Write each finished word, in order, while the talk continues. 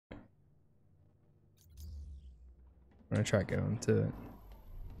gonna try going to it.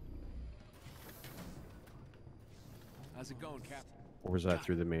 How's it going, Cap? Or was that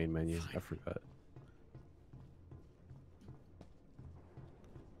through the main menu? I forgot.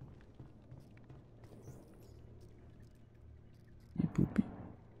 Boopy.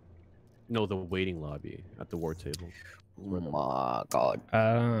 No, the waiting lobby at the war table. Oh my god.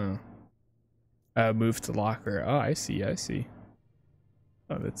 Move to locker. Oh, I see. I see.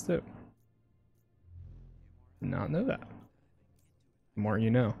 Oh, that's dope. Did not know that. The more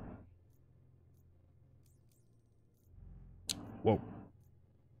you know. Whoa.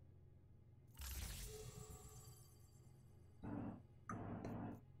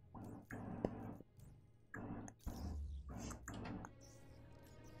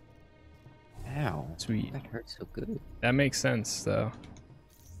 Ow. Sweet. That hurts so good. That makes sense, though.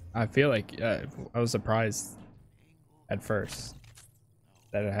 I feel like I was surprised at first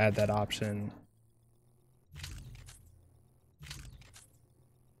that it had that option.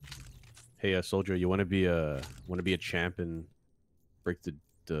 Hey, soldier, you want to be a champ and break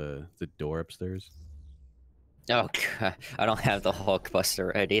the door upstairs? Oh god, I don't have the Hulk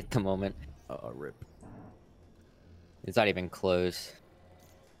Buster ready at the moment. Rip. It's not even close.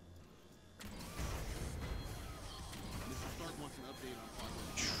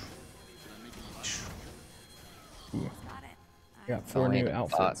 Ooh. I got 4 new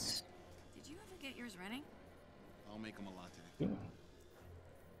outfits. Did you ever get yours running? I'll make him a latte. Ooh.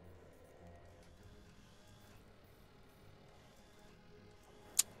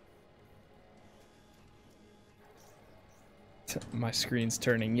 My screen's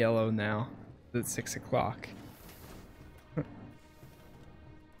turning yellow now. It's 6 o'clock. Commander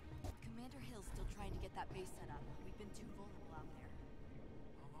Hill's still trying to get that base set up. We've been too vulnerable out there.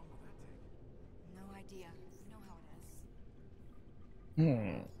 How long will that take? No idea. You know how it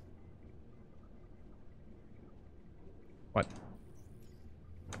is. What?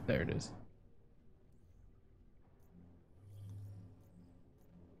 There it is.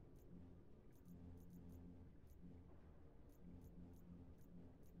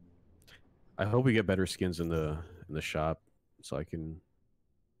 I hope we get better skins in the shop so I can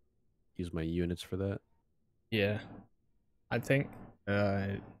use my units for that. Yeah. I think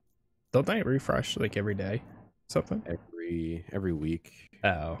don't they refresh like every day? Something? Every week.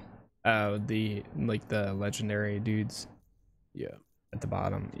 Oh. Oh, the legendary dudes. Yeah. At the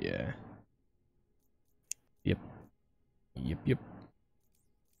bottom. Yeah. Yep. Yep.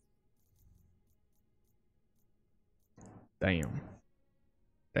 Damn,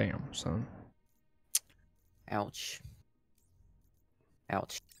 son. Ouch.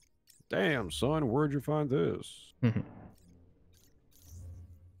 Ouch. Damn, son, where'd you find this?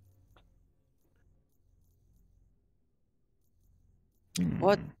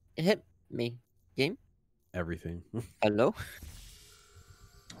 What hit me? Game? Everything. Hello?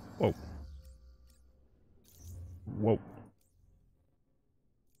 Whoa.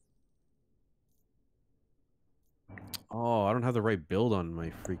 Oh, I don't have the right build on my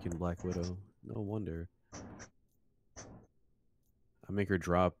freaking Black Widow. No wonder. I make her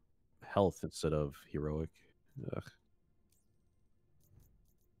drop health instead of heroic. Ugh.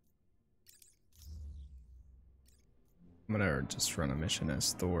 I'm gonna just run a mission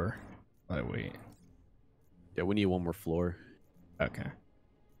as Thor. Wait. Yeah, we need one more floor. Okay. I'm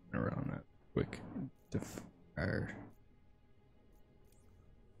gonna run that quick. Fire.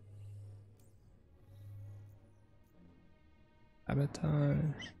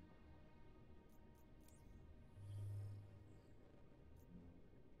 Sabotage.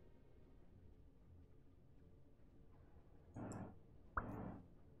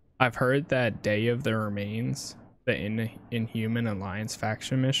 I've heard that Day of the Remains, the Inhuman Alliance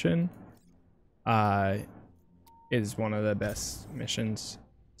faction mission, is one of the best missions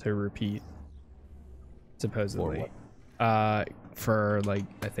to repeat, supposedly. For like,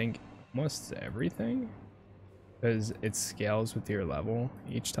 I think almost everything, because it scales with your level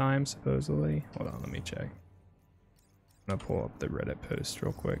each time, supposedly. Hold on, let me check. I'm gonna pull up the Reddit post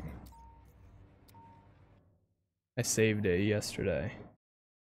real quick. I saved it yesterday.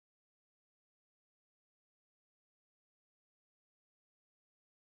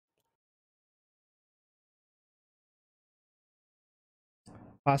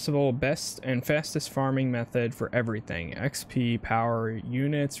 Possible best and fastest farming method for everything: XP, power,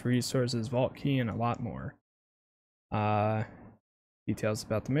 units, resources, vault key, and a lot more. Details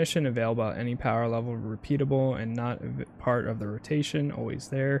about the mission available at any power level, repeatable and not part of the rotation, always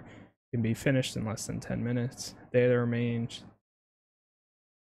there. Can be finished in less than 10 minutes. Day of the Remains.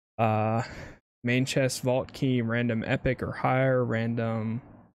 Main chest, vault key, random epic or higher, random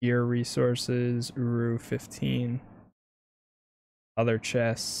gear resources, Uru 15. Other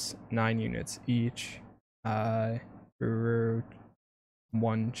chests, 9 units each. Guru,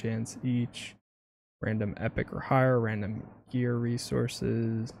 1 chance each. Random epic or higher, random gear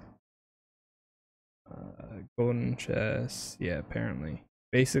resources. Golden chest, yeah, apparently.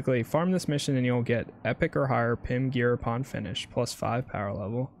 Basically, farm this mission and you'll get epic or higher PIM gear upon finish, plus 5 power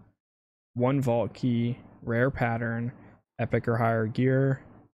level. 1 vault key, rare pattern, epic or higher gear,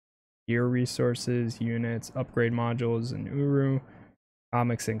 gear resources, units, upgrade modules, and Uru,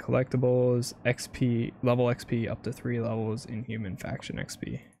 comics and collectibles, XP, level XP up to 3 levels in human faction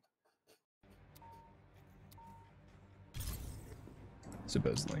XP.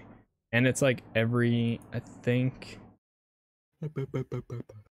 Supposedly. And it's like every, I think,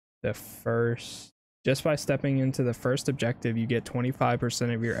 the first, just by stepping into the first objective, you get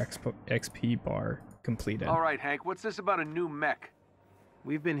 25% of your XP bar completed. All right, Hank, what's this about a new mech?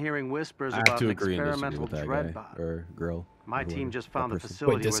 We've been hearing whispers I have about to an agree and disagree experimental with that dread guy bot. or girl. My or team whoever, just that found the person.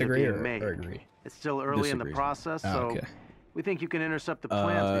 facility Wait, disagree where or they're being made. agree? It's still early in the Disagree. process, Oh, so okay. we think you can intercept the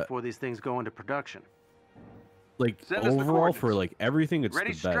plans before these things go into production. Like Send us the overall for coordinates. like everything, it's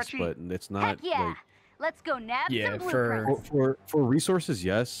Ready, the best, Stretchy? but it's not Heck yeah! like Let's go nab Yeah, some for- blueprints. for resources,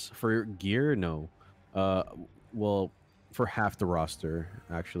 yes. For gear, no. Well, for half the roster,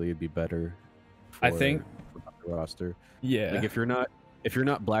 actually, it'd be better. I think- for half the roster. Yeah. Like if you're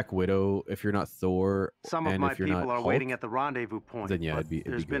not Black Widow, if you're not Thor, Some of and my if you're people not are Hulk, waiting at the rendezvous point. then yeah, but it'd be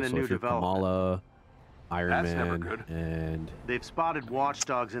there's good. been a So new if you're development. Kamala, Iron That's never Man, good. and They've spotted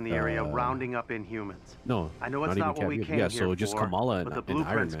watchdogs in the area rounding up Inhumans. no, I know it's even not what we Cap- came yeah, here so just for, Kamala but the and Iron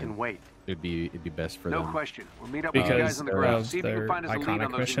blueprints Man. can wait. It'd be best for No them. question. We'll meet up with you guys Because on the ground. of See if you can their find us a lead on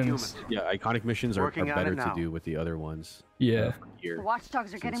iconic those missions. Inhumans. Yeah, iconic missions are Working on it better to now. do with the other ones. Yeah. For gear, The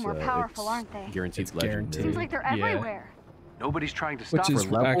watchdogs are getting since, more powerful, it's aren't they? Guaranteed It's legendary. guaranteed. Seems like they're Yeah. everywhere. Nobody's trying to Which stop is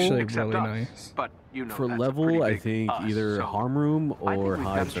us, level, actually except really us. nice. But you know For that's a level, pretty I big think us, either so harm room I think or we've got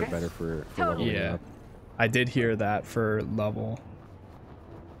a hives are chance. better for Totally. leveling Yeah. up. I did hear that for level.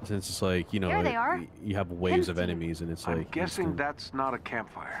 Since it's like, you know, There they are. you have waves of Empty. enemies and it's I'm like guessing instant. that's not a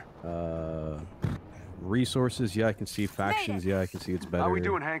campfire. Resources, yeah, I can see factions, yeah, I can see it's better. How we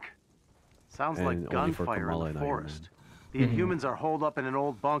doing, Hank? Sounds And like only for gunfire Kamala in and the Iron forest. Man. The Inhumans are holed up in an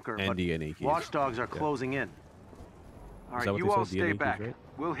old bunker, And but DNA keys. watchdogs are closing in. All Is right, that what you they all said, stay DNA keys, back. right?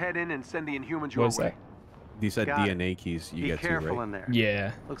 We'll head in and send the Inhumans What your was way. that? They said Got it. DNA keys you Be get careful to, right? in there.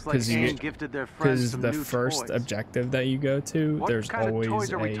 Yeah. Looks like Because A.I.M gifted their friends because some the new first toys. objective that you go to, What there's kind of always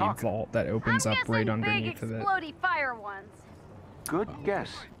toys are we a talking? vault that opens I'm up right guessing big, underneath of it. explodey fire ones. Good guess.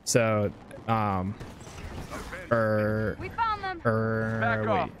 So, We found them. Back wait,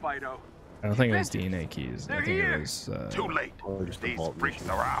 off, Fido. I don't think it was DNA keys. I think it was, Too late. Or just a These vault freaks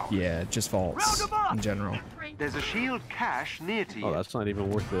mission. are out. yeah, just vaults in general. There's a shield cache near to you. Oh, that's not even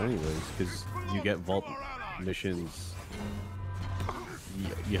worth it anyways, because you get vault missions.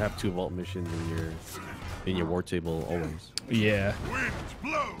 You have 2 vault missions in your war table always. Yeah. Wind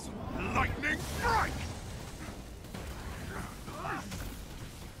blows, lightning strike.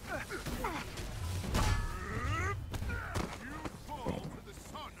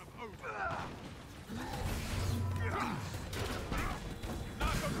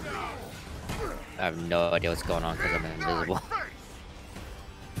 I have no idea what's going on because I'm invisible.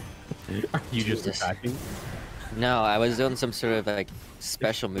 You just Jesus. attacking? No, I was doing some sort of like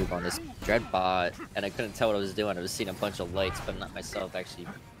special move on this dreadbot, and I couldn't tell what I was doing. I was seeing a bunch of lights, but not myself actually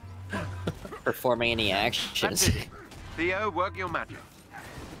performing any actions. That's it. Theo, work your magic.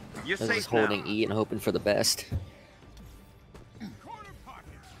 You're I was just safe holding now. E and hoping for the best.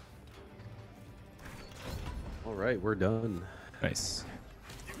 All right, we're done. Nice.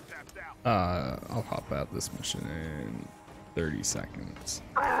 I'll hop out this mission in 30 seconds.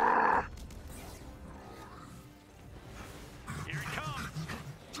 Here it comes.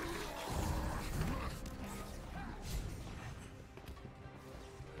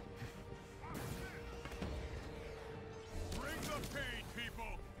 Bring the pain, people.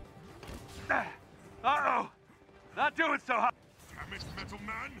 Uh-oh! Not doing so hot. Damn it, Metal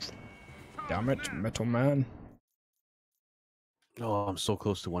Man. Damn it, Metal Man. Oh, I'm so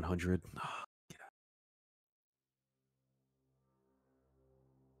close to 100. Huh?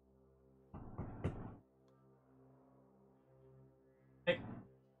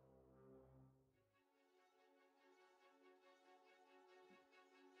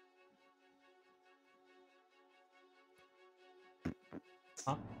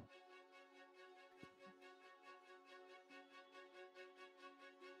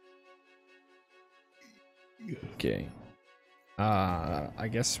 Okay. I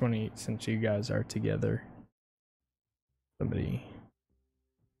guess since you guys are together, somebody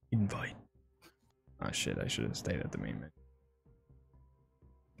invite. Ah, shit! I should have stayed at the main menu.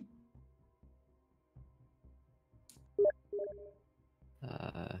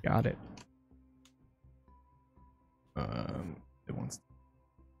 Got it. It wants.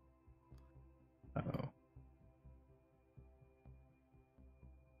 Uh-oh.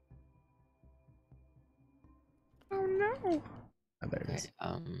 Oh no. Oh, there it is.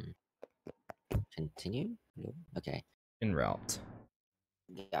 Continue? No. Okay. En route.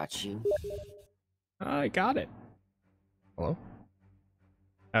 Got you. I got it. Hello?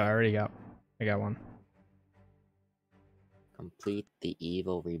 Oh, I got one. Complete the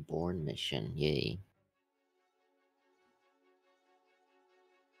Evil Reborn mission. Yay.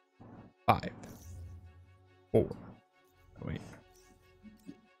 5, 4. Oh, wait.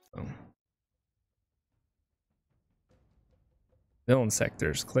 Oh. Villain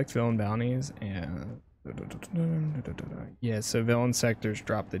sectors. Click villain bounties and yeah, so villain sectors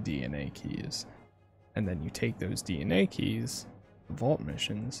drop the DNA keys. And then you take those DNA keys, vault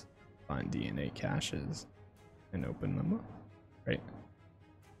missions, find DNA caches, and open them up. Right?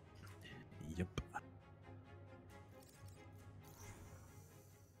 Yep.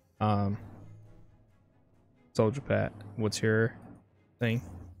 Soldier Pat, what's your thing?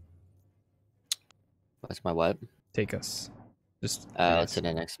 What's my what? Take us. Just to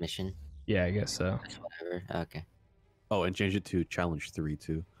the next mission. yeah, I guess so. Whatever. Okay. Oh, and change it to challenge 3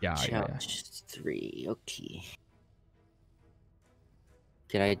 too. Yeah, Challenge 3. Okay.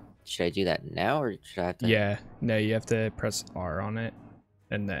 Should I do that now, or should I have to? Yeah, no, you have to press R on it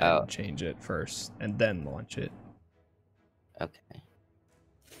and then Oh. change it first and then launch it. Okay.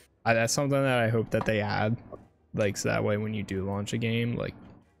 That's something that I hope that they add, like, so that way when you do launch a game, like,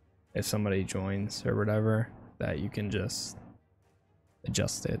 if somebody joins or whatever, that you can just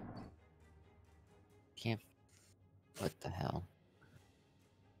adjust it. Can't. What the hell?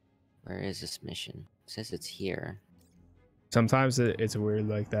 Where is this mission? It says it's here. Sometimes it's weird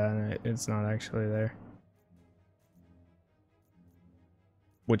like that, and it's not actually there.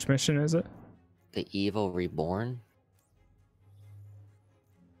 Which mission is it? The Evil Reborn?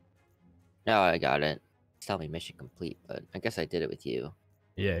 No, I got it. It's telling me mission complete, but I guess I did it with you.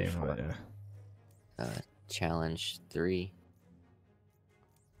 Yeah, you know, yeah. Challenge 3.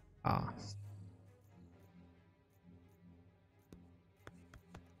 Ah.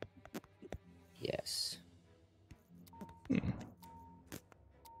 Yes.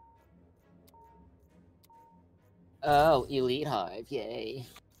 Oh, Elite Hive, yay.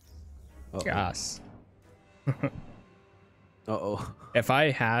 Yes. Uh-oh. If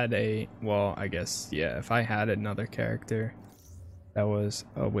I had well, I guess, yeah, if I had another character that was,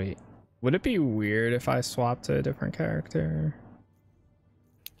 oh wait, would it be weird if I swapped to a different character?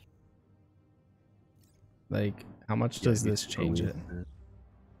 Like, how much does this change it?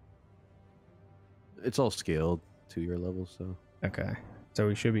 It's all scaled to your level, so. Okay, so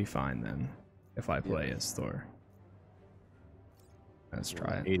we should be fine then if I play as Thor. Let's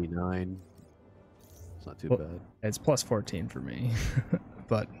try it. 89. It's not too Well, bad. It's plus 14 for me,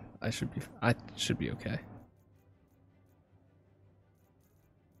 but I should be okay.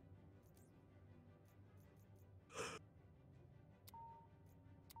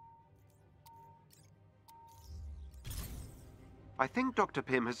 I think Dr.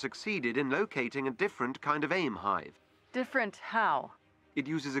 Pym has succeeded in locating a different kind of A.I.M hive. Different how? It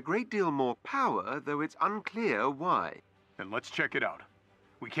uses a great deal more power, though it's unclear why. Then let's check it out.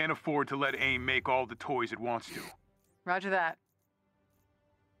 We can't afford to let A.I.M make all the toys it wants to. Roger that.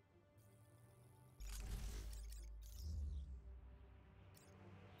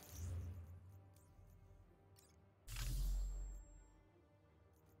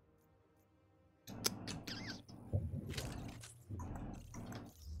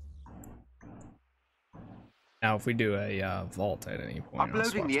 Now, if we do a vault at any point, I'll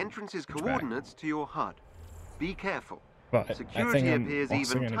Uploading the swap entrance's back. coordinates to your HUD. Be careful. But I Security think I'm appears also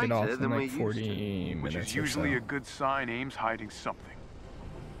even gonna get off tighter in than we're like used 40 to. Which minutes is usually or a so. good sign A.I.M's hiding something.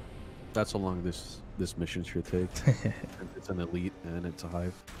 That's how long this mission should take. It's an elite and it's a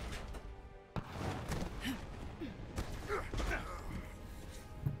hive.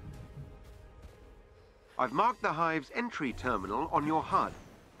 I've marked the hive's entry terminal on your HUD.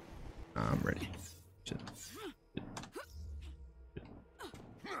 I'm ready. Shit.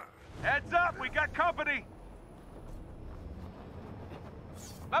 Heads up, we got company.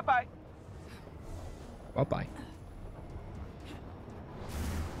 Bye-bye. Bye-bye.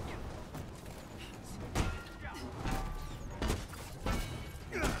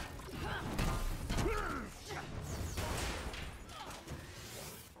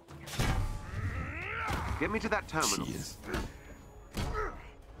 Get me to that terminal. Jeez.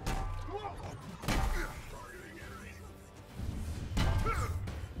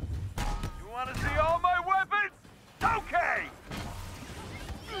 You want to see all my weapons? Okay.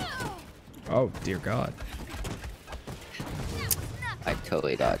 Oh, dear God. I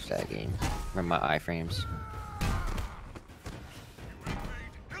totally dodged that game. From my iframes.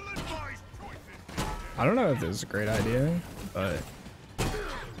 I don't know if this is a great idea, but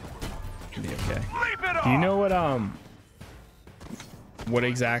it'll be okay. Do you know what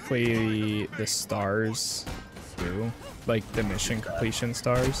exactly the stars do? Like the mission completion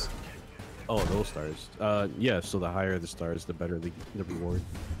stars? Oh, those stars. Yeah, so the higher the stars, the better the reward.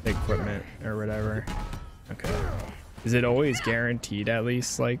 Equipment or whatever. Okay. Is it always guaranteed at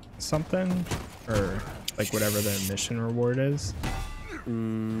least like something? Or like whatever the mission reward is?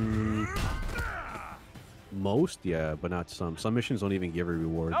 Most, yeah, but not some. Some missions don't even give a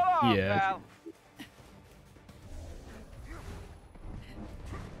reward. Yeah.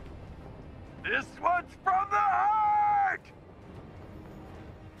 This one's from the heart!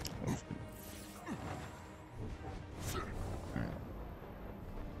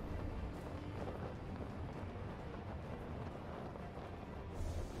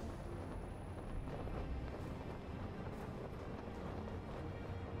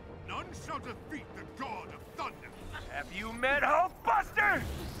 None shall defeat the god of thunder. Have you met Hulkbuster?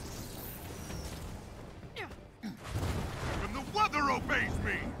 Even the weather obeys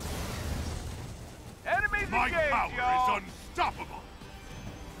me. Enemies My engaged, power y'all. is unstoppable.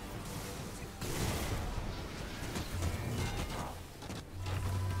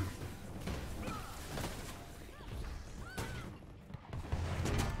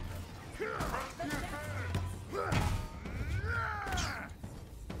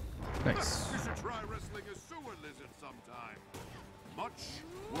 Nice. You should try wrestling a sewer lizard sometime. Much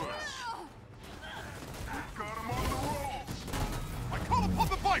worse. Got him on the roll. I call upon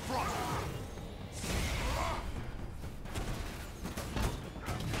the Bifrost.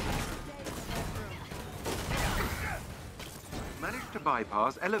 Managed to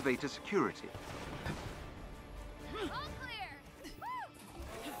bypass elevator security. All clear.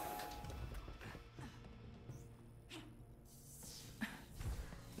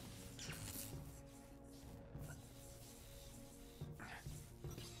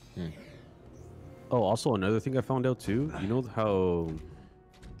 Oh, also another thing I found out too. You know how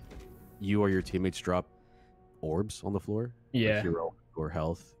you or your teammates drop orbs on the floor? Yeah. Like hero or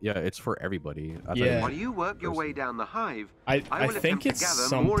health. Yeah, it's for everybody. I thought it Yeah. was While you work your way down the hive, I will think attempt to it's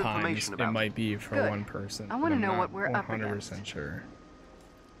gather more sometimes information it about might be for Good. one person. I but wanna I'm know not what we're up 100% sure.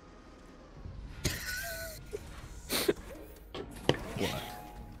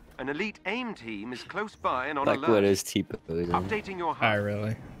 An elite AIM team is close by and on Like alert. what is T-posing Updating your Oh, hub.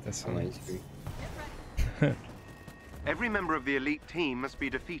 really? That's on my funny. screen? Every member of the elite team must be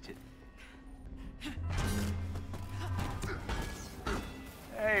defeated.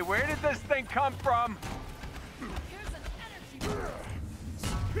 Hey, where did this thing come from?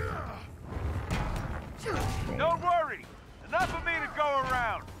 Don't worry. Enough of me to go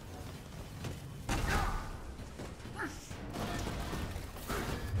around.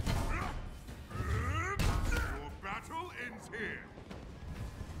 Your battle ends here.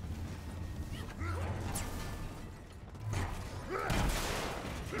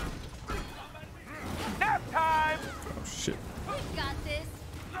 Nap time! Oh, shit. We got this.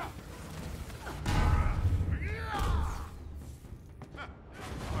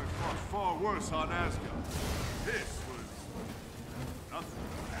 I fought far worse on Asgard. This was nothing.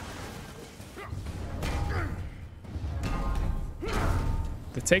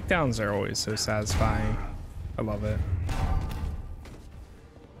 The takedowns are always so satisfying. I love it.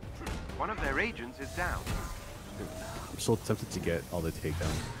 One of their agents is down. I'm so tempted to get all the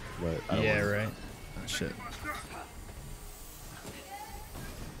takedowns, but I don't Yeah, want right. Oh, shit.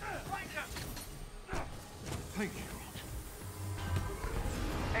 Thank you.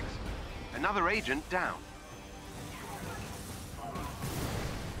 Excellent. Another agent down.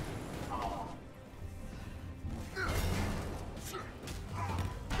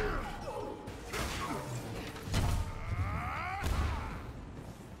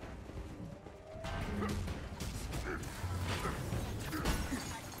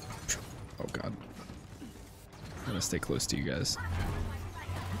 Oh, God. I'm gonna stay close to you guys.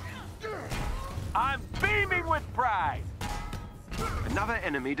 I'm beaming with pride. Another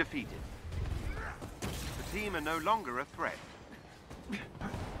enemy defeated. The team are no longer a threat.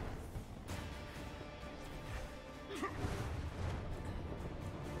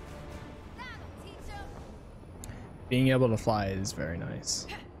 Being able to fly is very nice.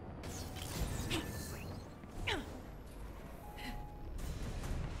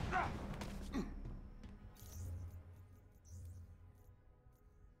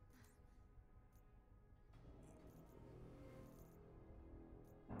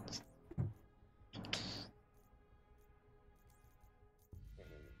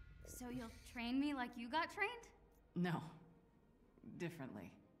 So you'll train me like you got trained? No.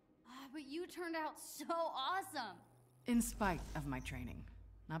 Differently. But you turned out so awesome. In spite of my training.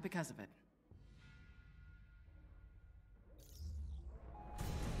 Not because of it.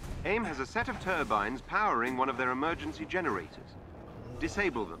 A.I.M has a set of turbines powering one of their emergency generators.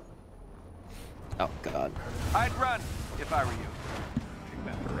 Disable them. Oh god. I'd run if I were you.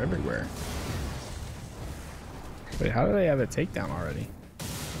 They're everywhere. Wait, how do they have a takedown already?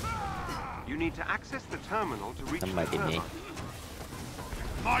 You need to access the terminal to reach That the might be me. turbine.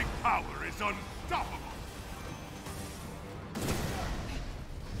 My power is unstoppable.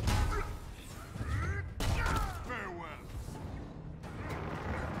 Farewell.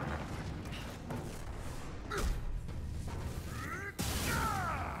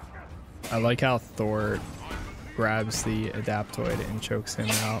 I like how Thor grabs the adaptoid and chokes him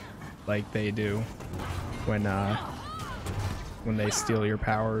out like they do when they steal your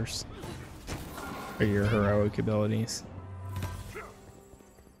powers or your heroic abilities.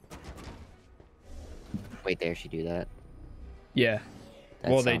 Wait, they actually do that? Yeah.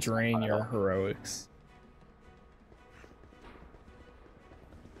 That Well, they sounds drain fun. your heroics.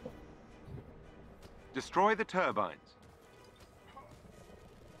 Destroy the turbines.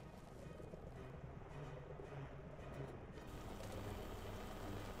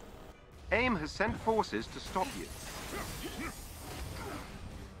 A.I.M has sent forces to stop you.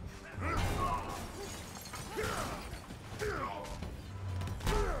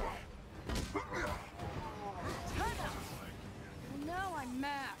 Now I'm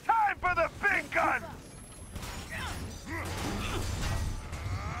mad. Time for the big gun!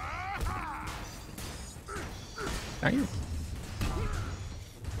 Thank you.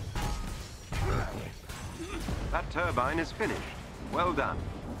 That turbine is finished. Well done.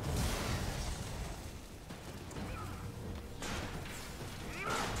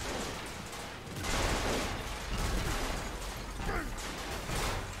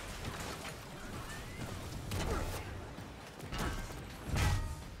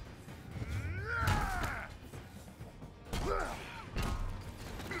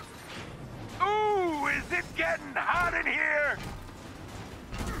 Ooh, is it getting hot in here?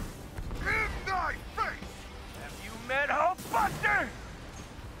 In thy face! Have you met Hulkbuster?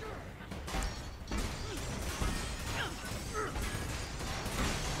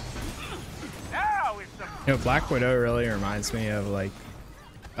 Now it's the You know, Black Widow really reminds me of like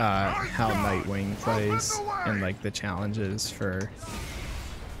how Nightwing plays and like the challenges for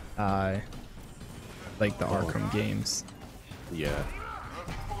like the Arkham games. Yeah.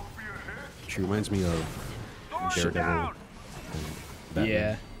 She reminds me of Daredevil. down. and Batman.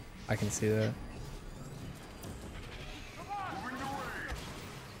 Yeah, I can see that.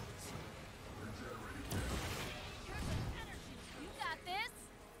 You got this.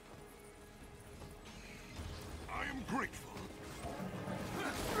 I am grateful.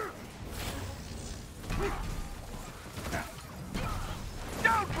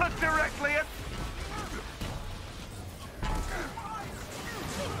 Don't look directly at...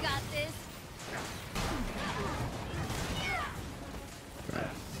 You got this.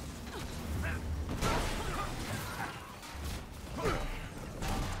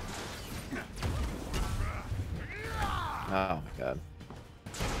 Oh my god.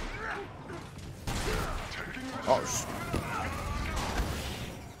 Oh, sh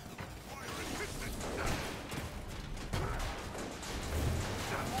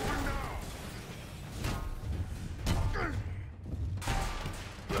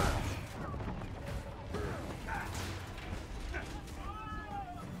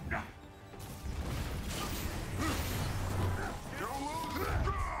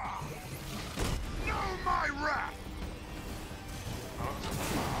Know my wrath!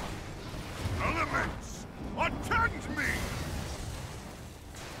 Elements, attend me!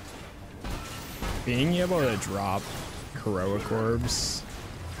 being able to drop heroic orbs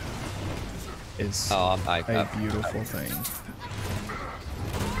is Oh, a beautiful thing.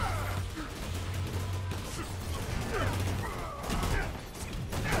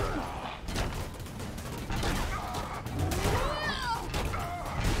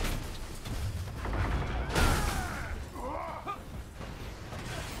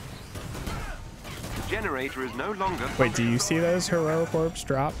 The generator is no longer... Wait, do you see those heroic orbs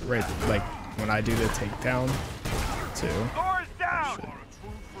drop? Right, like when I do the takedown too? Thor's down!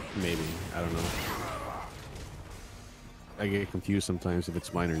 Maybe. I don't know. I get confused sometimes if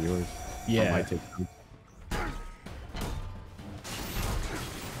it's mine or yours. Yeah. On my takedown.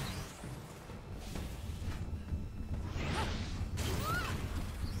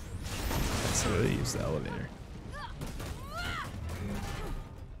 So they use the elevator.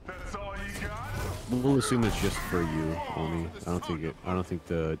 That's We'll assume it's just for you only. I don't think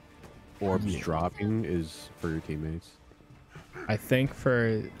the orbs dropping is for your teammates. I think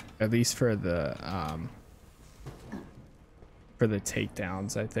at least for the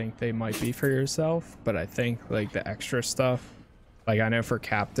takedowns, I think they might be for yourself, but I think like the extra stuff, like I know for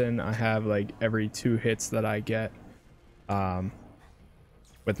Captain, I have like every 2 hits that I get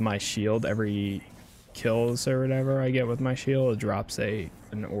with my shield, every kills or whatever I get with my shield, it drops an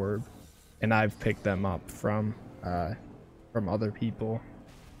orb, and I've picked them up from other people.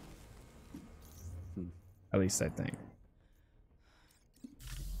 At least I think.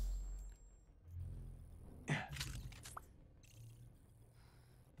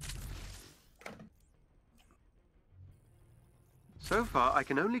 So far, I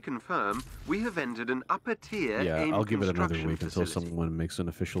can only confirm we have entered an upper tier. Yeah, AIM I'll give it another construction week until facility. someone makes an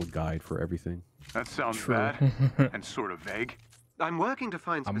official guide for everything. That sounds True. bad and sort of vague. I'm working to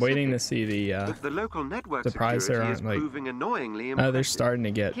find I'm specifics, waiting to see but the local network surprise there security is aren't like proving annoyingly impressive. they're starting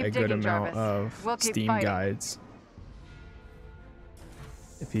to get Keep a good digging, amount Jarvis. of We'll keep Steam fighting. guides.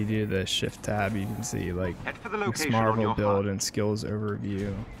 If you do the shift tab, you can see like Head for the this location on Marvel your build HUD. and skills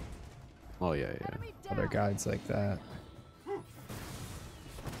overview, Oh yeah, yeah. other guides like that.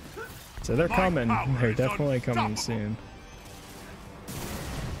 So they're coming. They're definitely coming soon.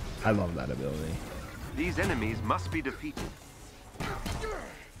 I love that ability. These enemies must be defeated.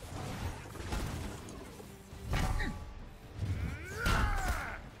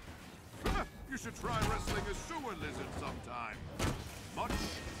 You should try wrestling a sewer lizard sometime. Much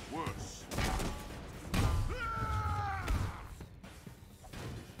worse.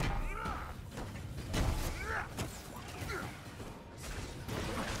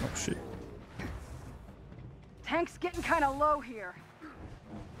 Oh shit. Tank's getting kind of low here.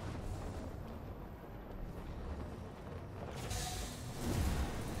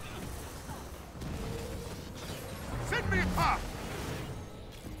 Send me a pop!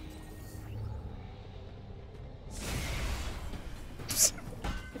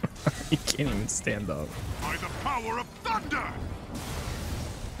 You can't even stand up. By the power of thunder!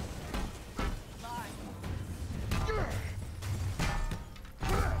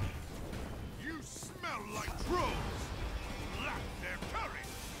 You smell like trolls! Lack their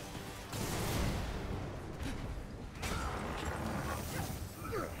courage!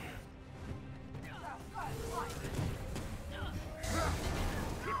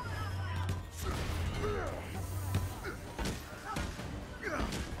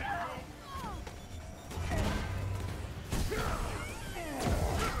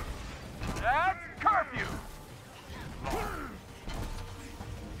 That's curfew!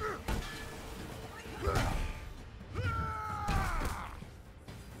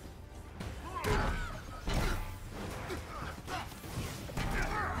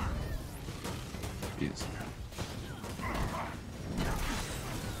 Jeez.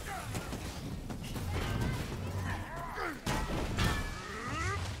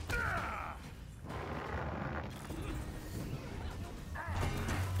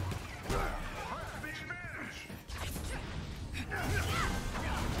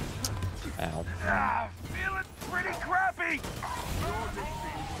 Ow. Ah, feeling pretty crappy!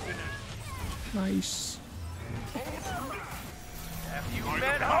 Nice. Have you By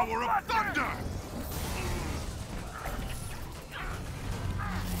met the power Hulk of thunder!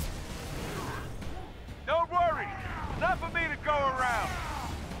 Don't worry, enough of me to go around.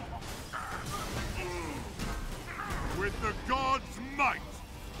 With the god's might!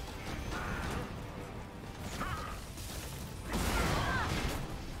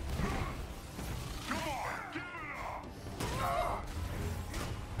 Come on, give it up!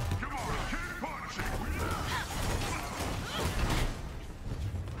 Come on, keep punching!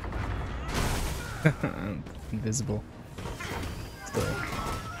 Invisible. Still.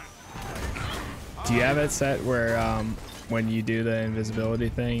 Do you have it set where when you do the invisibility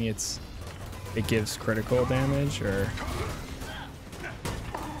thing, it gives critical damage, or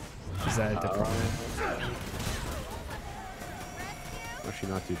is that a different one? Actually,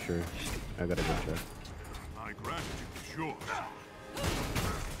 not too sure. I gotta go check. My gratitude is yours.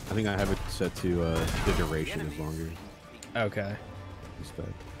 I think I have it set to the duration is longer. Okay.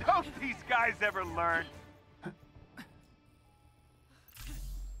 Instead. Don't these guys ever learn?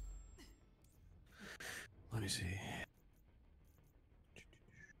 Let me see.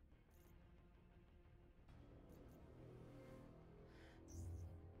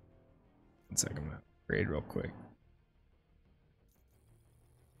 One second, I'm gonna grade real quick.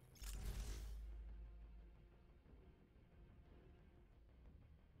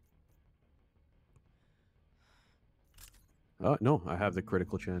 No, I have the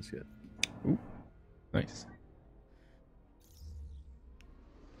critical chance yet. Ooh. Nice.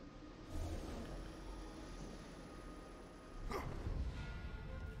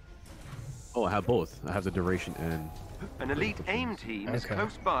 Oh, I have both. I have the duration and... An elite AIM team is Okay.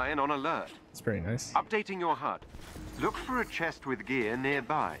 close by and on alert. It's pretty nice. Updating your HUD. Look for a chest with gear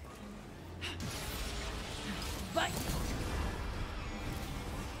nearby.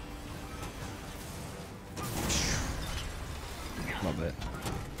 Love it.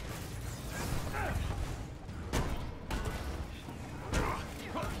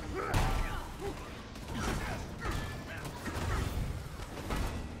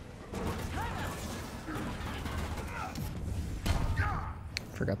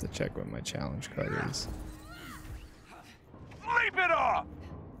 Forgot to check what my challenge card is. Leap it off!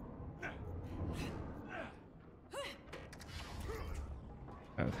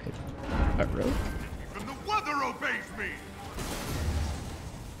 Oh, hey. Oh, really? Even the weather obeys me!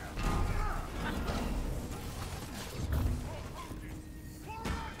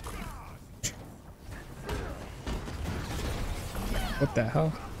 What the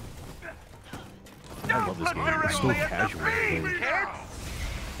hell? I love this game. It's so casual. Like,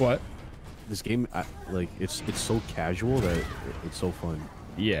 What? this game, like, it's so casual that it's so fun.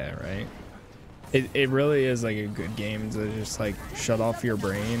 Yeah, right. It really is like a good game to just like shut off your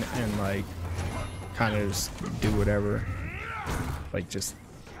brain and like kind of just do whatever. Like just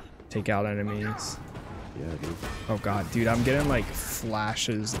take out enemies. Yeah, dude. Oh god, dude, I'm getting like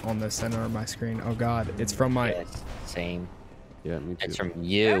flashes on the center of my screen. Oh god, it's from my Yes, same. Yeah, me too. It's from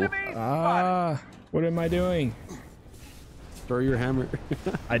you. What am I doing? Throw your hammer.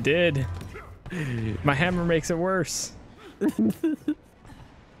 I did. My hammer makes it worse.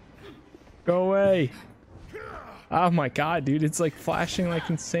 Go away. Oh my god, dude, it's like flashing like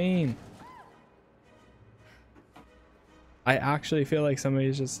insane. I actually feel like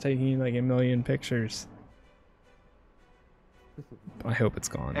somebody's just taking like a million pictures. I hope it's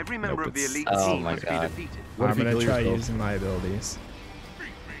gone. Every member of the elite Oh team my must God. be defeated. What I'm if you gonna kill try yourself? using my abilities.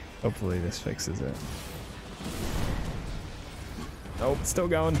 Hopefully this fixes it. Nope, still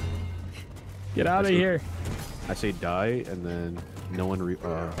going. Get out of here. I say die, and then no one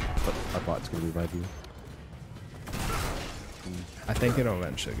our bot's gonna revive you. I think it'll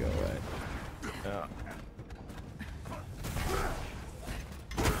eventually go away. Yeah.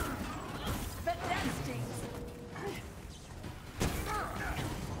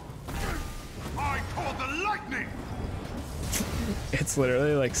 I call the lightning! It's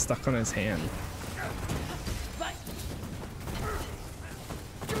literally like stuck on his hand.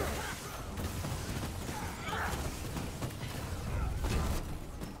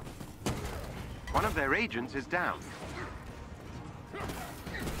 One of their agents is down.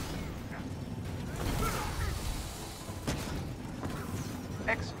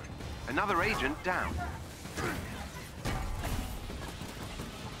 Excellent. Another agent down.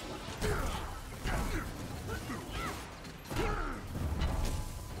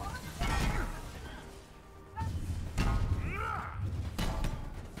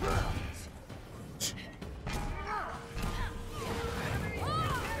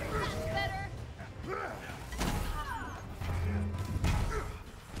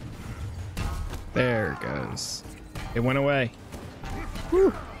 There it goes. It went away.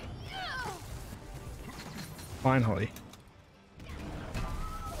 Whew. Finally.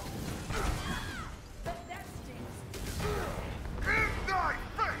 In thy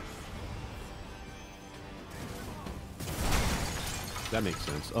face! That makes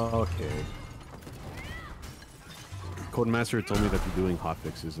sense. Oh, okay. Codemaster told me that they're doing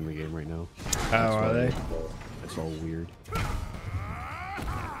hotfixes in the game right now. Oh, are they? That's all weird.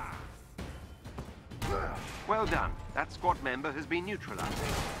 Well done. That squad member has been neutralized.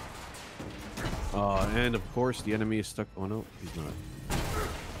 And of course, the enemy is stuck. Oh no, he's not.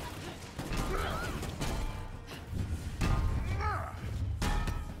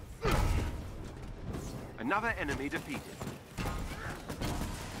 Another enemy defeated.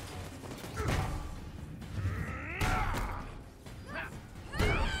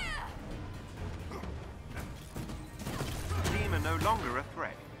 Team are no longer a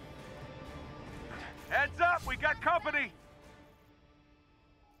threat. Heads up, we got company!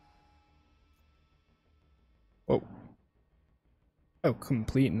 Whoa. Oh,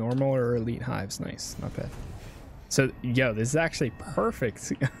 complete normal or elite hives. Nice, not bad. So, yo, this is actually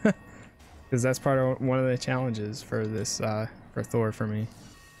perfect. Because that's part of one of the challenges for this, for Thor for me.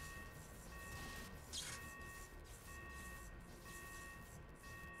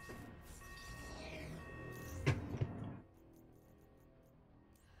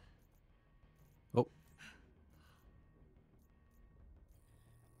 Oh.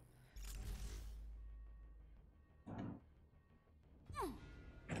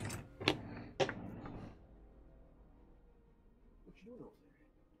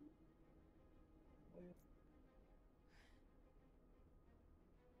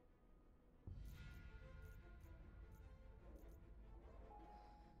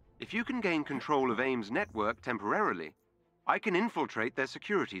 If you can gain control of A.I.M's network temporarily, I can infiltrate their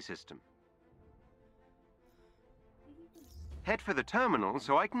security system. Head for the terminal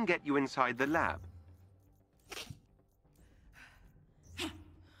so I can get you inside the lab.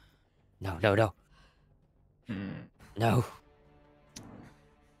 No, no, no. No.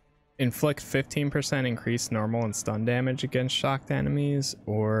 Inflict 15% increased normal and stun damage against shocked enemies,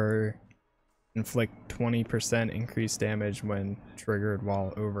 or inflict 20% increased damage when triggered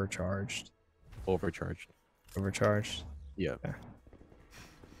while overcharged. Overcharged. Overcharged? Yeah. Okay.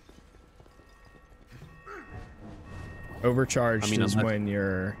 Overcharged is when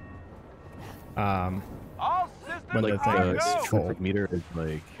you're when the thing is full. The meter is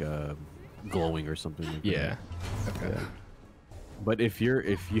like glowing or something like yeah. that. Okay. Yeah. But if you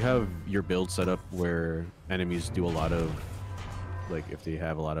have your build set up where enemies do a lot of, like, if they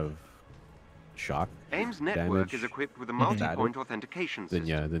have a lot of shock A.I.M's network is equipped with a multi-point authentication system. then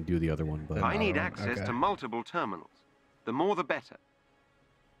yeah, then do the other one. But I need access to multiple terminals. The more the better.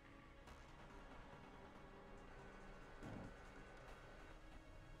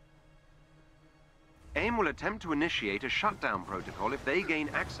 A.I.M will attempt to initiate a shutdown protocol if they gain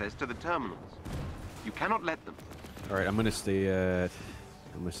access to the terminals. You cannot let them. All right, I'm gonna stay at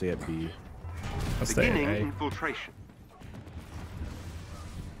B. Beginning infiltration.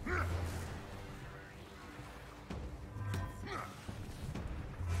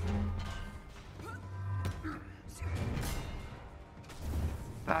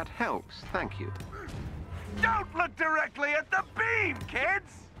 That helps, thank you. Don't look directly at the beam,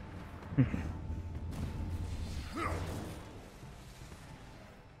 kids!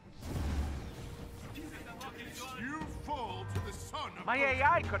 You fall to the son of My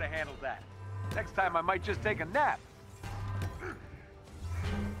AI could have handled that. Next time I might just take a nap.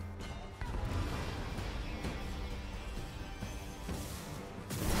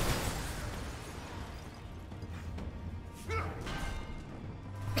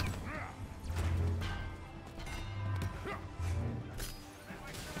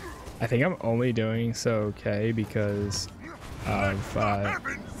 I think I'm only doing so okay because of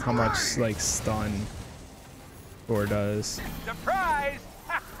how much like stun Thor does. Surprise!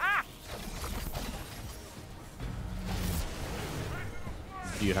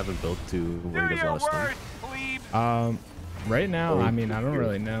 You haven't built to where he does a lot of stun? Right now, I mean, I don't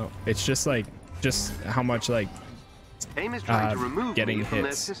really know. It's just like how much like A.I.M is trying to remove getting me from their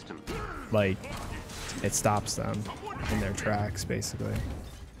hits, system. like it stops them in their tracks, basically.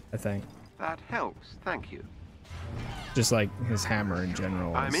 I think. That helps, thank you. Just like his hammer in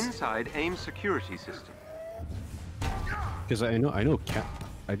general. I'm inside A.I.M's security system. Because I know Cap.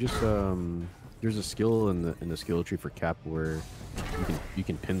 I just there's a skill in the skill tree for Cap where you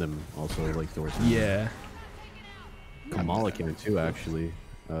can pin them also, like Thor's. Yeah. Kamala can too, actually.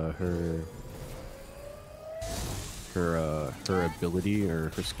 Her ability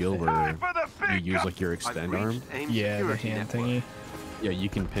or her skill where you use like your extend arm. Yeah, the hand thingy. Yeah, you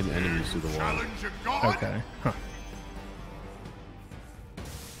can pin enemies to the wall. Okay. Huh.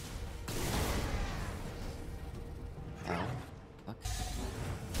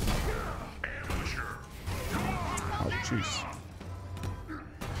 Oh, jeez.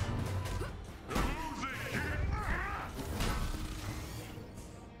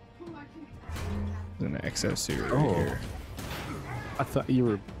 There's an exosuit right here. I thought you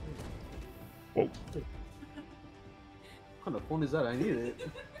were. Whoa. What kind of phone is that? I need it.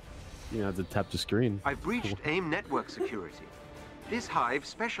 You have to tap the screen. I've breached A.I.M network security. This hive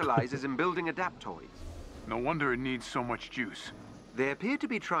specializes in building adaptoids. No wonder it needs so much juice. They appear to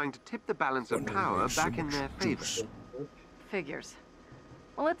be trying to tip the balance of power back in their favor. Figures.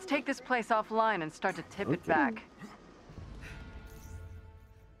 Well, let's take this place offline and start to tip it back.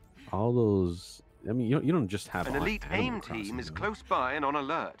 All those. I mean, you don't just have an elite A.I.M team is close by and on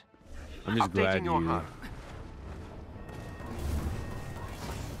alert. I'm just glad your you HUD.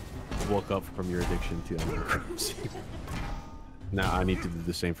 woke up from your addiction to Animal Crossing. Now I need to do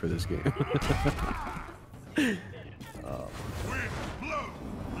the same for this game.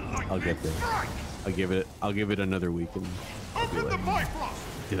 I'll get there. I'll give it another week and be like,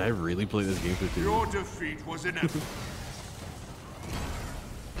 did I really play this game for 2 Your years? defeat was inevitable.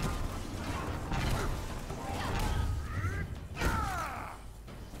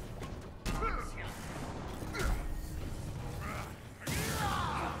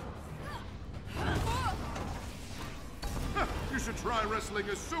 You should try wrestling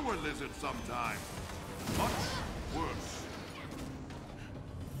a sewer lizard sometime. Much worse.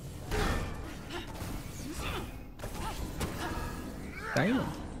 Damn.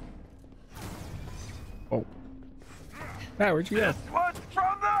 Oh. Pat, where'd you go? This one's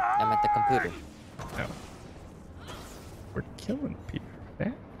from the I'm at the computer. Oh. We're killing people. Eh?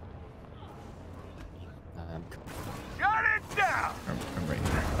 Got it down. I'm right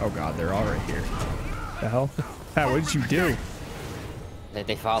here. Oh god, they're all right here. The hell? Pat, what did you do?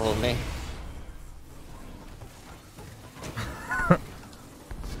 They followed me.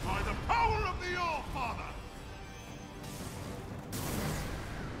 By the power of the All-Father.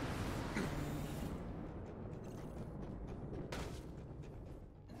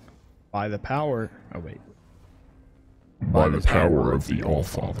 By the power. Oh wait. By the power of the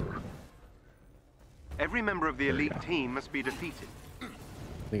All-Father. Every member of the elite team must be defeated. I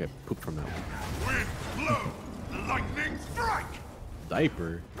think I pooped from that one. Wind blow. Lightning strike.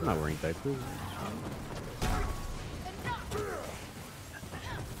 Diaper? I'm not wearing diapers.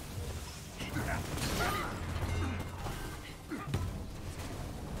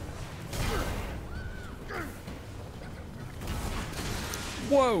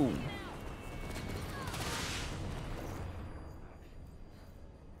 Whoa!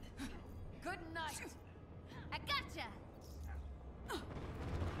 Good night. I gotcha.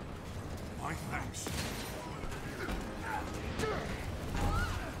 My thanks.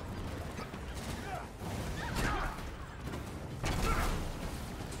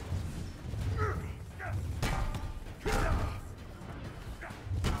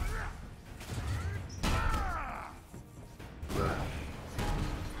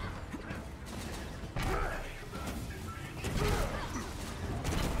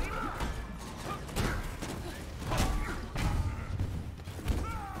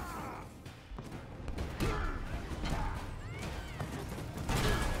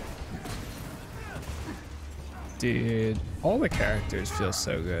 Dude, all the characters feel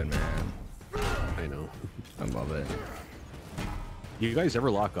so good, man. I know. I love it. You guys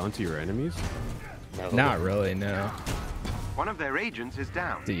ever lock onto your enemies? No. Not really, no. One of their agents is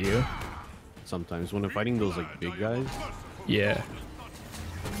down. Do you? Sometimes when I'm fighting those like big guys, Yeah.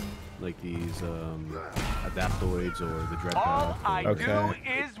 like these adaptoids or the dread All I Okay.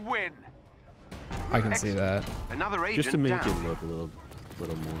 do is win. I can see that. Another agent just to make down. it look a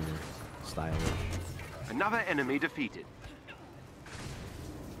little more stylish. Another enemy defeated.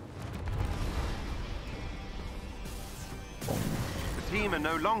 The team are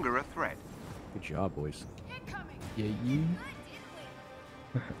no longer a threat. Good job, boys. Yeah, you.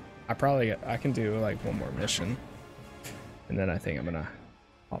 I can do like one more mission, and then I think I'm gonna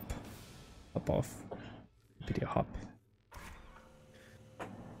hop off. Video hop.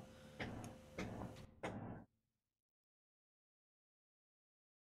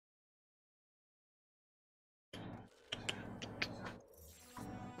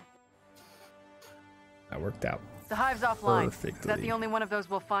 That worked out. The hive's offline. Is that Perfectly. the only one of those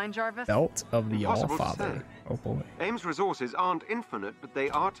we'll find, Jarvis? Belt of the Impossible to All-Father. say. Oh boy. AIM's resources aren't infinite, but they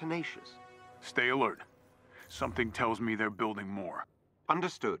are tenacious. Stay alert. Something tells me they're building more.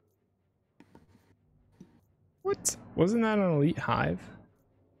 Understood. What? Wasn't that an elite hive?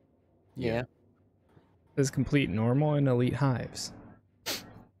 Yeah. There's complete normal and elite hives.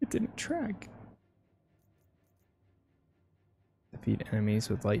 It didn't track. Defeat enemies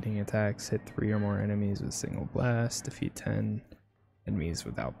with lightning attacks. Hit 3 or more enemies with a single blast. Defeat 10 enemies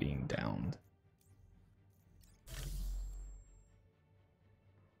without being downed.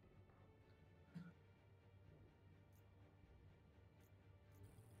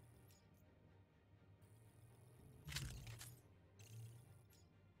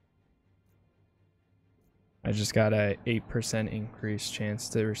 I just got a 8% increased chance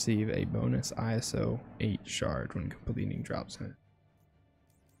to receive a bonus ISO 8 shard when completing drop zone.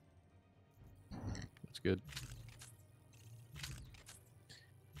 That's good.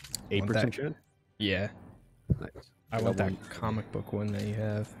 Want 8% that- chance? Yeah. Nice. I want that comic book one that you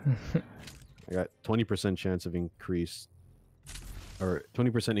have. I got 20% chance of increased, or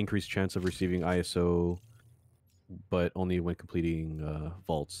 20% increased chance of receiving ISO, but only when completing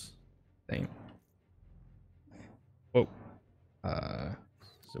vaults. Thing. Whoa. Is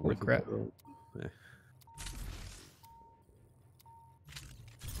it Holy worth it, crap. though?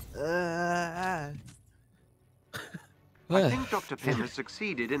 I think Dr. Pym has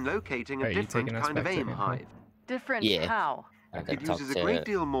succeeded in locating a Hey, you different taking us kind of back to AIM him, huh? hive. Different Yeah. how? I gotta It talk uses a to great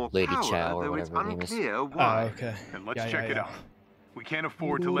deal more Lady power, Chow or though it's whatever her name is. unclear why. okay. Then let's Yeah, check yeah, it yeah. out. We can't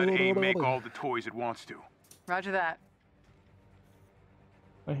afford to let AIM make all the toys it wants to. Roger that.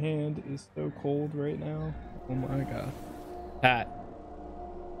 My hand is so cold right now. Oh my god. Pat,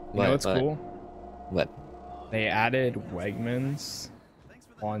 you know what's cool? What? They added Wegmans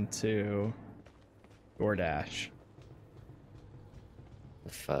onto DoorDash.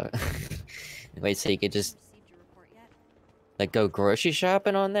 The fuck? Wait, so you could just Like go grocery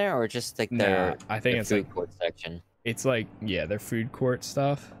shopping on there, or just like their I think their it's food like court section? it's like yeah, their food court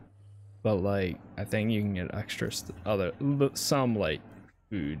stuff, but like I think you can get extra some like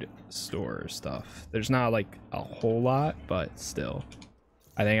food store stuff. There's not like a whole lot, but still,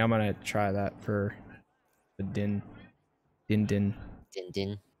 I think I'm gonna try that for the din. Din.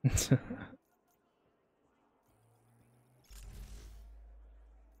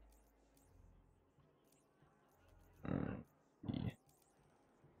 Yeah.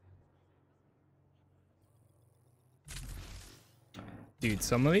 Dude,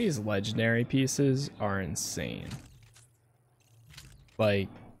 some of these legendary pieces are insane. Like,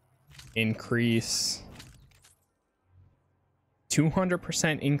 increase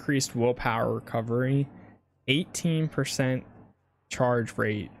 200% increased willpower recovery, 18% charge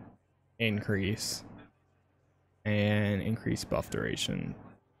rate increase, and increased buff duration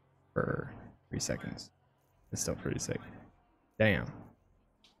for 3 seconds. It's still pretty sick. Damn.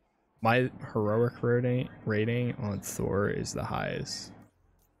 My heroic rating on Thor is the highest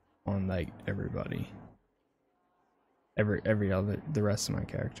on like everybody. Every other, the rest of my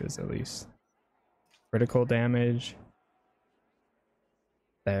characters at least. Critical damage.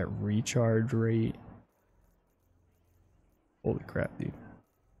 That recharge rate. Holy crap, dude.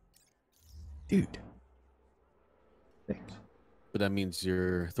 Dude. Sick. But that means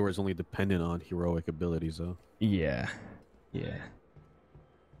your Thor is only dependent on heroic abilities, though. Yeah. Yeah.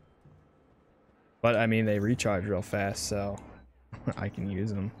 But I mean, they recharge real fast, so I can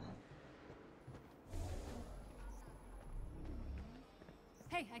use them.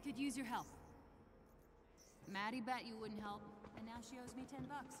 Hey, I could use your help. Maddie bet you wouldn't help, and now she owes me $10.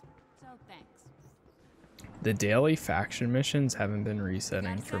 So thanks. The daily faction missions haven't been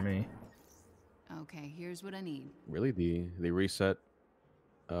resetting for me. Okay, here's what I need. Really? They reset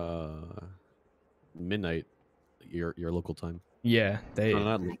midnight your local time. Yeah, they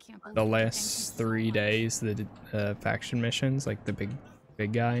No, the last 3 days the faction missions, like the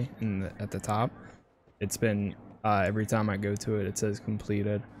big guy at the top, it's been every time I go to it, it says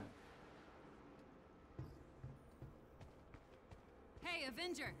completed. Hey,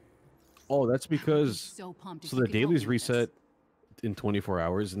 Avenger. Oh, that's because So pumped if so you the could help me dailies with this. reset in 24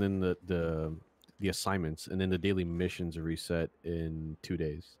 hours, and then the assignments, and then the daily missions are reset in 2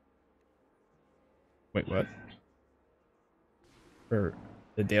 days. Wait, what? For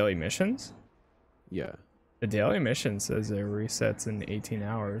the daily missions? Yeah. The daily mission says it resets in 18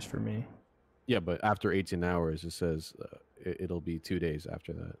 hours for me. Yeah, but after 18 hours, it says it'll be 2 days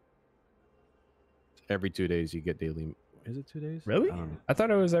after that. Every 2 days you get daily. Is it 2 days? Really? I don't know. I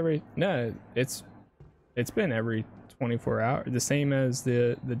thought it was every. No, it's been every 24 hours, the same as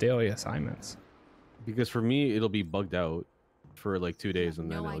the daily assignments. Because for me, it'll be bugged out for like 2 days,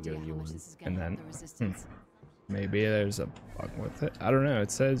 and then No it'll get a idea new how much one. this is gonna And help then the resistance. maybe there's a bug with it. I don't know.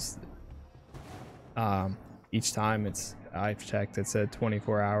 It says each time I've checked, it said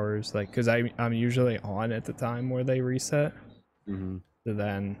 24 hours, like because I'm usually on at the time where they reset. Mm-hmm. So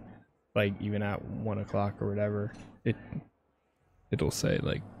then, like even at 1 o'clock or whatever, it'll say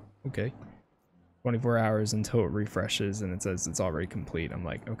like, okay, 24 hours until it refreshes and it says it's already complete. I'm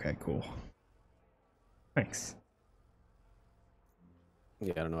like, okay, cool. Thanks.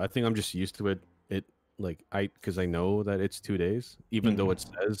 Yeah, I don't know. I think I'm just used to it. Because I know that it's 2 days, even though it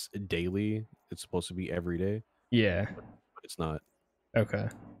says daily, it's supposed to be every day. Yeah. But it's not. Okay.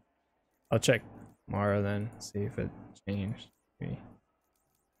 I'll check tomorrow then, see if it changed. Maybe.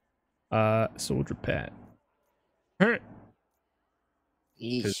 Soldier Pat.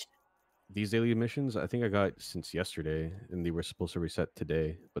 Yeesh. These daily missions, I think I got since yesterday, and they were supposed to reset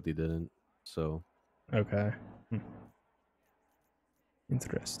today, but they didn't. So. Okay.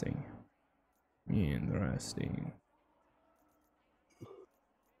 Interesting. Interesting.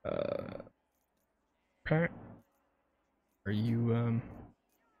 Pat, are you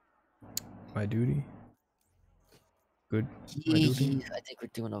my duty? Good. My duty. I think we're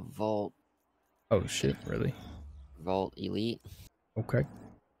doing a vault. Oh shit! Really? Vault Elite. Okay.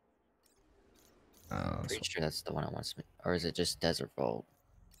 Pretty sure that's the one I want to make. Or is it just Desert Vault?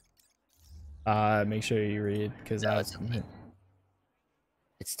 Make sure you read because No,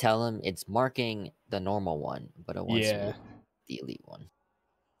 it's telling it's marking the normal one, but it wants me the elite one.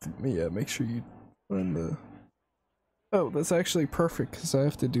 Yeah, make sure you run the. Oh, that's actually perfect because I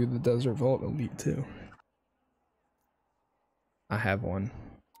have to do the Desert Vault Elite too. I have one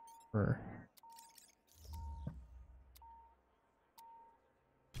for.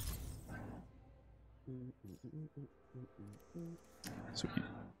 Sweet.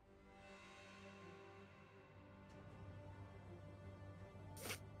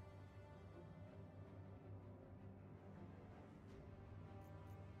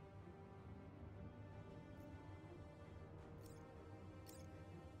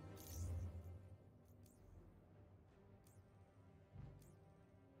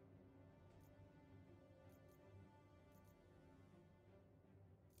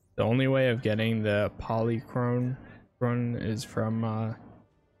 The only way of getting the polychrome is from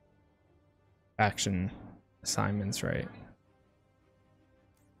action assignments, right?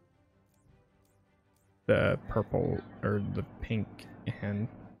 The purple or the pink and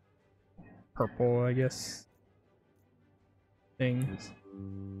purple, I guess, things.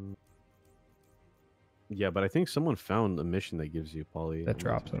 Yeah, but I think someone found a mission that gives you poly. That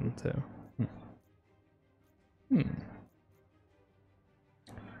drops them too.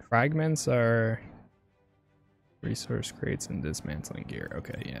 Fragments are resource crates and dismantling gear.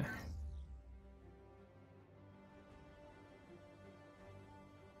 Okay, yeah.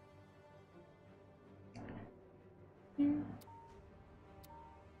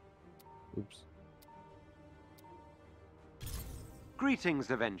 Oops.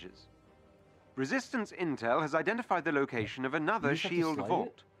 Greetings, Avengers. Resistance Intel has identified the location of another shield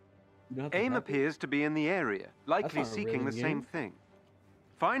vault. A.I.M appears to be in the area, likely seeking the same thing.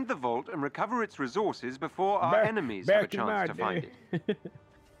 Find the vault and recover its resources before our enemies have a chance to find it.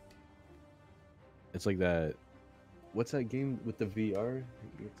 It's like that. What's that game with the VR?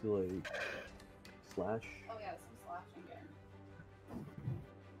 You have to like slash. Oh yeah, some slashing game.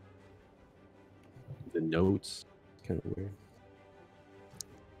 The notes. Kind of weird.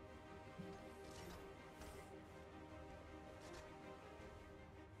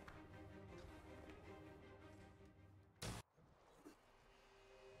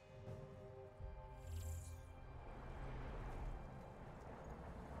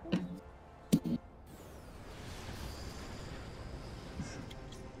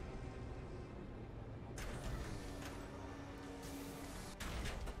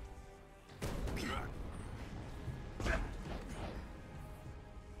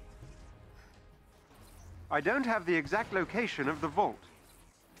 I don't have the exact location of the vault.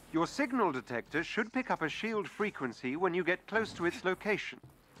 Your signal detector should pick up a shield frequency when you get close to its location.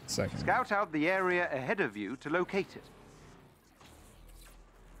 Scout out the area ahead of you to locate it.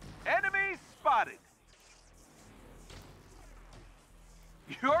 Enemy spotted.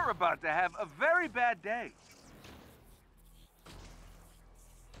 You're about to have a very bad day.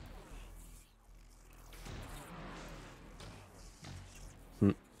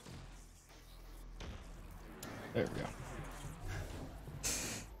 There we go.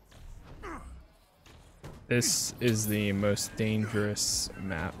 This is the most dangerous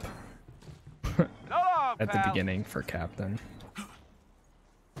map at the beginning for Captain.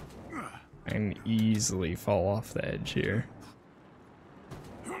 I can easily fall off the edge here.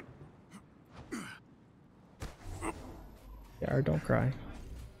 Yara, don't cry.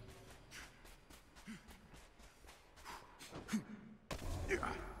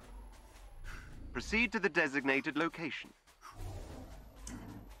 Proceed to the designated location.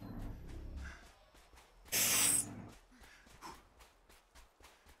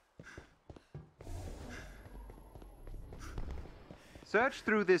 Search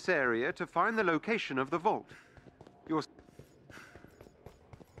through this area to find the location of the vault.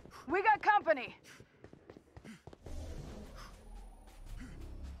 We got company!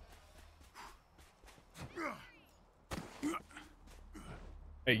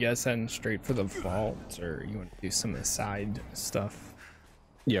 Are you guys heading straight for the vault, or you want to do some of the side stuff?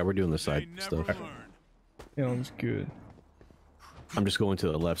 Yeah, we're doing the side stuff. Sounds good. I'm just going to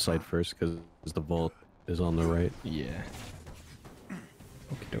the left side first because the vault is on the right. Yeah.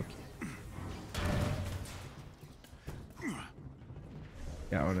 Okie dokie.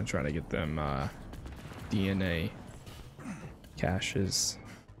 Yeah, I want to try to get them DNA caches.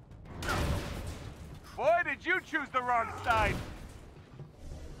 Boy, did you choose the wrong side.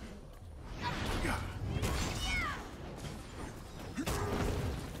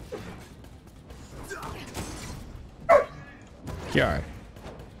 Yeah.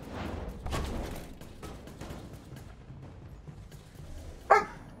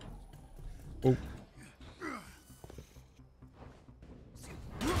 Oh.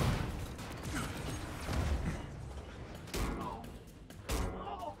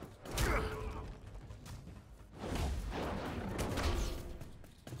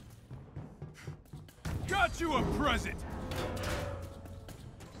 Got you a present.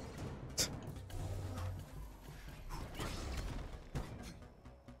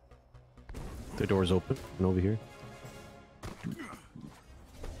 The door's open over here.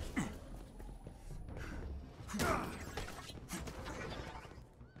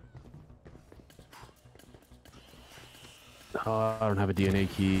 I don't have a DNA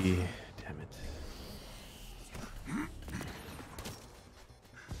key. Damn it.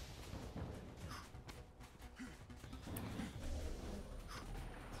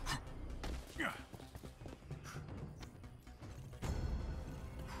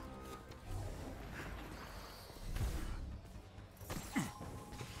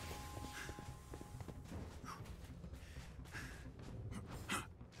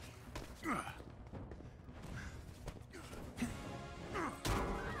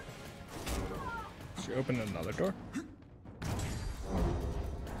 you open another door?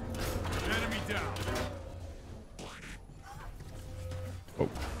 Enemy down. Oh.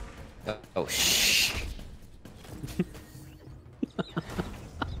 Oh, shh.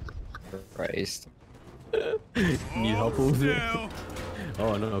 Christ. Need help with it?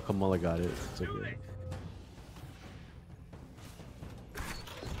 Oh no, Kamala got it. It's okay.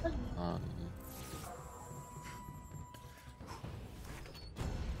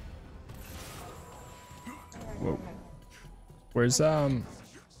 Whoa. Where's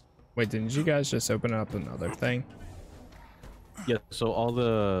wait, didn't you guys just open up another thing? Yeah, so all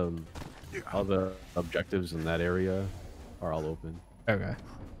the objectives in that area are all open. Okay.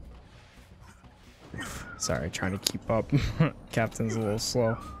 Sorry, trying to keep up. Captain's a little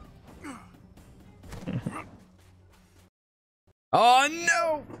slow. Oh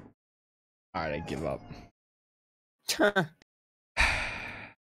no! Alright, I give up. Rip.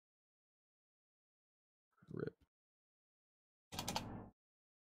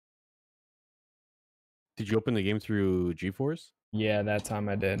 Did you open the game through GeForce? Yeah, that time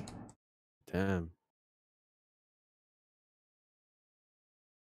I did. Damn.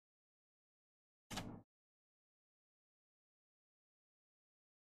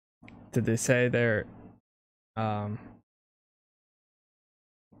 Did they say they're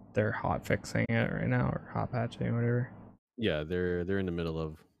hot fixing it right now or hot patching, whatever? Yeah, they're in the middle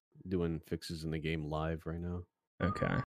of doing fixes in the game live right now. Okay.